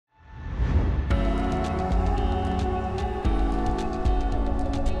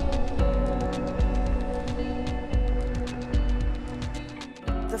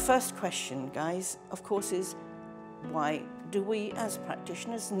first question, guys, of course, is why do we as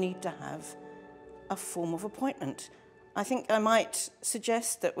practitioners need to have a form of appointment? I think I might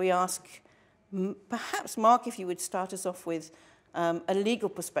suggest that we ask, perhaps Mark, if you would start us off with a legal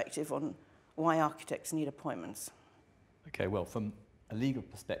perspective on why architects need appointments. Okay, well, from a legal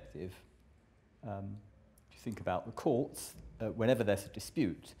perspective, if you think about the courts, whenever there's a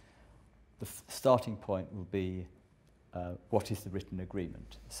dispute, the starting point will be what is the written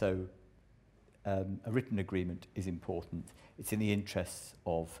agreement. So a written agreement is important. It's in the interests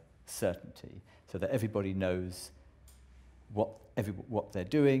of certainty, so that everybody knows what they're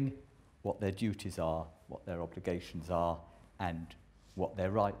doing, what their duties are, what their obligations are, and what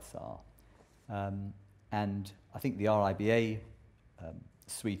their rights are. And I think the RIBA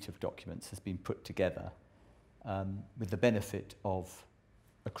suite of documents has been put together with the benefit of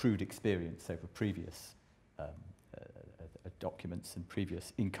accrued experience over previous documents and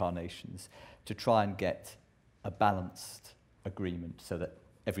previous incarnations to try and get a balanced agreement so that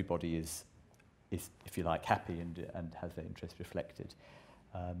everybody is, if you like, happy and has their interest reflected.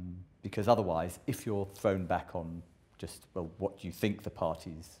 Because otherwise, if you're thrown back on just, well, what do you think the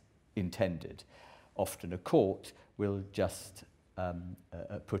parties intended, often a court will just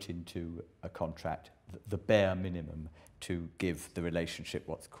put into a contract the bare minimum to give the relationship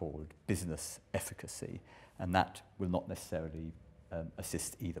what's called business efficacy, and that will not necessarily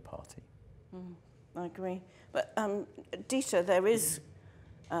assist either party. I agree. But Dieter, there is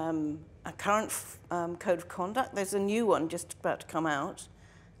a current code of conduct. There's a new one just about to come out,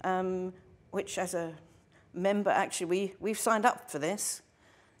 which as a member, actually, we've signed up for this.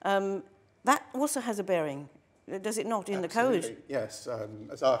 That also has a bearing, does it not, in Absolutely. the code? Yes,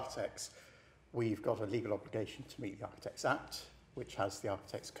 as architects, we've got a legal obligation to meet the Architects Act, which has the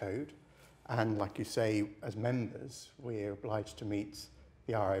Architects Code. And like you say, as members, we're obliged to meet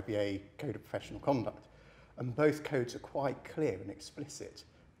the RIBA Code of Professional Conduct. And both codes are quite clear and explicit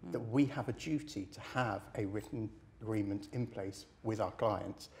that we have a duty to have a written agreement in place with our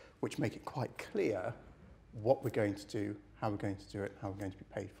clients, which make it quite clear what we're going to do, how we're going to do it, how we're going to be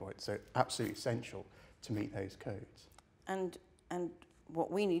paid for it. So absolutely essential to meet those codes. And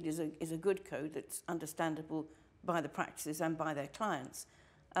what we need is a good code that's understandable by the practices and by their clients.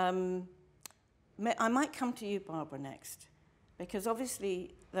 I might come to you, Barbara, next, because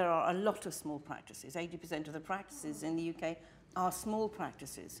obviously there are a lot of small practices. 80% of the practices in the UK are small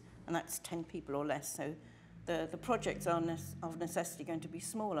practices, and that's 10 people or less. So the projects are of necessity going to be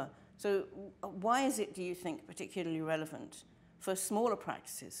smaller. So why is it, do you think, particularly relevant for smaller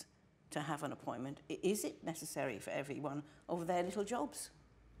practices to have an appointment? Is it necessary for every one of their little jobs?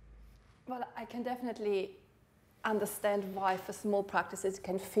 Well, I can definitely understand why for small practices it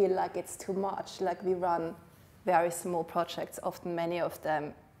can feel like it's too much. Like we run very small projects, often many of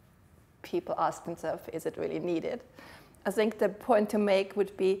them, people ask themselves, is it really needed? I think the point to make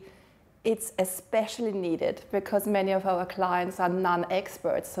would be it's especially needed because many of our clients are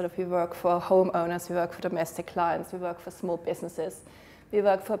non-experts. Sort of we work for homeowners, we work for domestic clients, we work for small businesses. We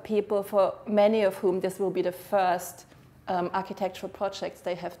work for people for many of whom this will be the first architectural projects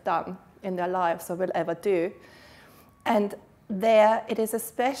they have done in their lives or will ever do. And there it is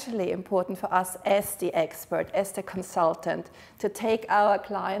especially important for us as the expert, as the consultant, to take our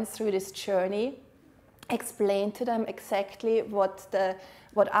clients through this journey, explain to them exactly what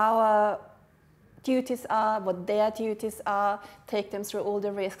our duties are, what their duties are, take them through all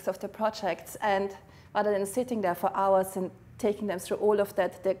the risks of the projects, and rather than sitting there for hours and taking them through all of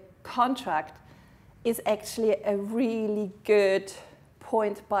that, the contract is actually a really good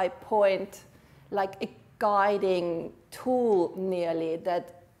point-by-point, like a guiding tool nearly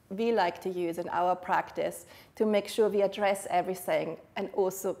that we like to use in our practice to make sure we address everything and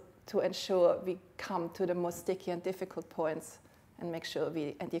also to ensure we come to the most sticky and difficult points and make sure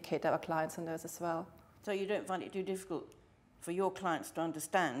we educate our clients on those as well. So you don't find it too difficult for your clients to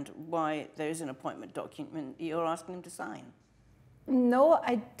understand why there is an appointment document you're asking them to sign? No,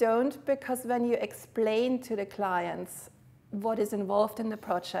 I don't, because when you explain to the clients what is involved in the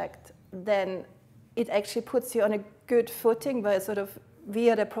project, then it actually puts you on a good footing where sort of we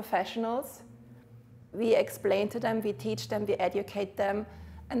are the professionals. We explain to them, we teach them, we educate them,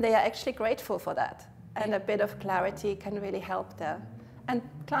 and they are actually grateful for that. And a bit of clarity can really help there. And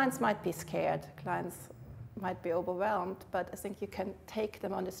clients might be scared, clients might be overwhelmed, but I think you can take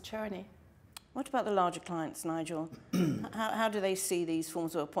them on this journey. What about the larger clients, Nigel? How do they see these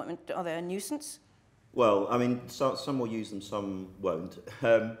forms of appointment? Are they a nuisance? Well, I mean, some will use them, some won't.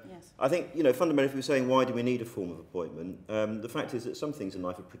 Yes. I think, you know, fundamentally, if we're saying why do we need a form of appointment, the fact is that some things in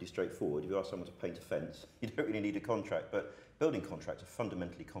life are pretty straightforward. If you ask someone to paint a fence, you don't really need a contract. But building contracts are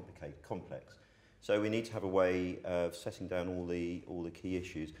fundamentally complex. So we need to have a way of setting down all the key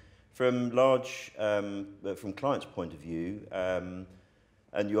issues. From clients' point of view,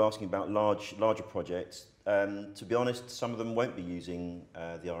 and you're asking about larger projects, to be honest, some of them won't be using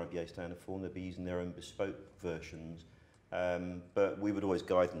the RIBA standard form. They'll be using their own bespoke versions. But we would always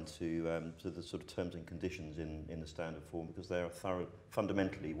guide them to the sort of terms and conditions in the standard form, because they are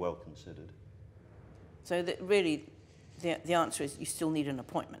fundamentally well considered. So really, the answer is you still need an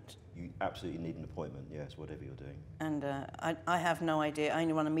appointment. You absolutely need an appointment, yes, whatever you're doing. And I have no idea. I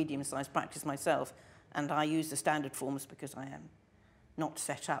only run a medium-sized practice myself, and I use the standard forms because I am not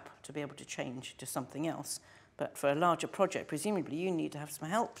set up to be able to change to something else. But for a larger project, presumably you need to have some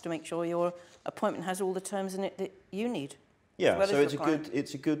help to make sure your appointment has all the terms in it that you need. Yeah, well, so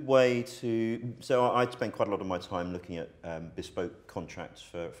it's a good way to. So I spend quite a lot of my time looking at bespoke contracts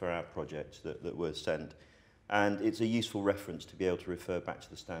for our projects that were sent, and it's a useful reference to be able to refer back to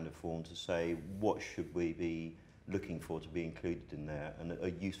the standard form to say what should we be looking for to be included in there, and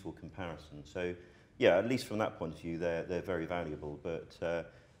a useful comparison. So yeah, at least from that point of view, they're very valuable.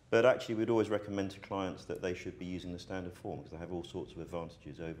 But actually, we'd always recommend to clients that they should be using the standard form, because they have all sorts of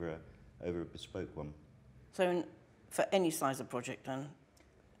advantages over a bespoke one. So for any size of project then?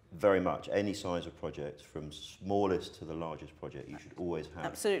 Very much. Any size of project, from smallest to the largest project, you should always have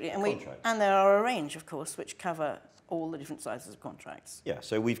absolutely. contracts. And there are a range, of course, which cover all the different sizes of contracts. Yeah,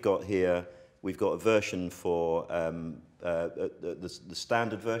 so we've got a version for the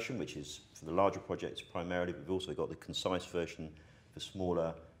standard version, which is for the larger projects primarily. We've also got the concise version for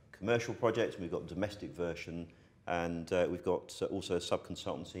smaller commercial projects. We've got a domestic version, and we've got also a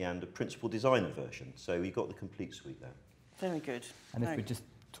sub-consultancy and a principal designer version. So we've got the complete suite there. Very good. And if we're just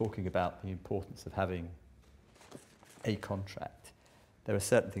talking about the importance of having a contract, there are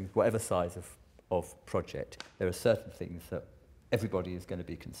certain things, whatever size of project, there are certain things that everybody is going to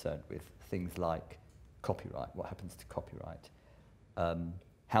be concerned with. Things like copyright, what happens to copyright,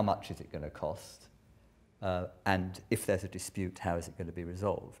 how much is it going to cost, and if there's a dispute, how is it going to be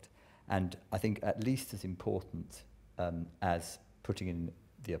resolved? And I think at least as important as putting in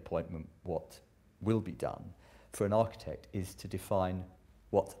the appointment what will be done for an architect is to define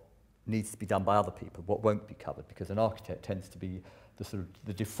what needs to be done by other people, what won't be covered, because an architect tends to be the sort of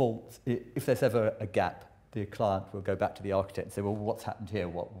the default. If there's ever a gap, the client will go back to the architect and say, well, what's happened here?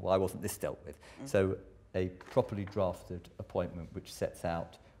 Why wasn't this dealt with? Mm-hmm. So a properly drafted appointment which sets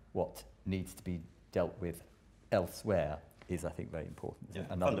out what needs to be dealt with elsewhere is, I think, very important. Yeah.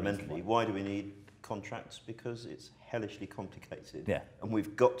 Fundamentally, why do we need contracts? Because it's hellishly complicated. Yeah. And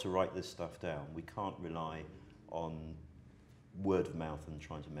we've got to write this stuff down. We can't rely on word of mouth and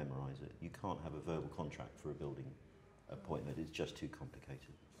trying to memorise it. You can't have a verbal contract for a building appointment. It's just too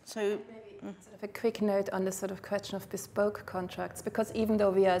complicated. So maybe sort of a quick note on the sort of question of bespoke contracts, because even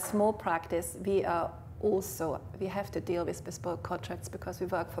though we are a small practice, we have to deal with bespoke contracts because we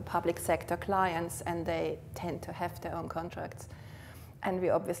work for public sector clients and they tend to have their own contracts. And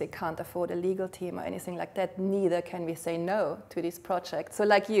we obviously can't afford a legal team or anything like that. Neither can we say no to these projects. So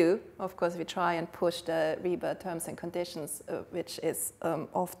like you, of course, we try and push the RIBA terms and conditions, which is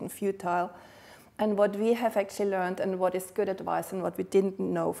often futile. And what we have actually learned, and what is good advice and what we didn't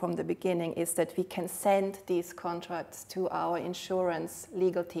know from the beginning, is that we can send these contracts to our insurance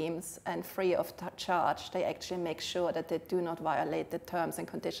legal teams, and free of charge, they actually make sure that they do not violate the terms and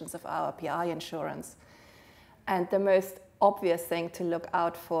conditions of our PI insurance. And the most obvious thing to look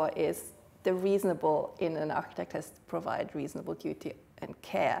out for is the reasonable. In an architect has to provide reasonable duty and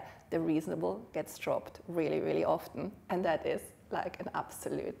care. The reasonable gets dropped really, really often, and that is like an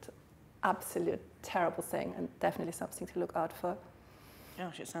absolute terrible thing, and definitely something to look out for.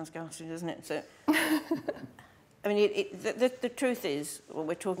 Gosh, it sounds ghastly, doesn't it? So, I mean, the truth is, what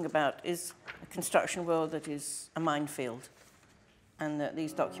we're talking about is a construction world that is a minefield, and that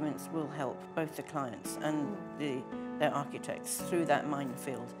these documents will help both the clients and their architects through that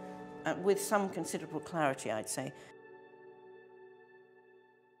minefield with some considerable clarity, I'd say.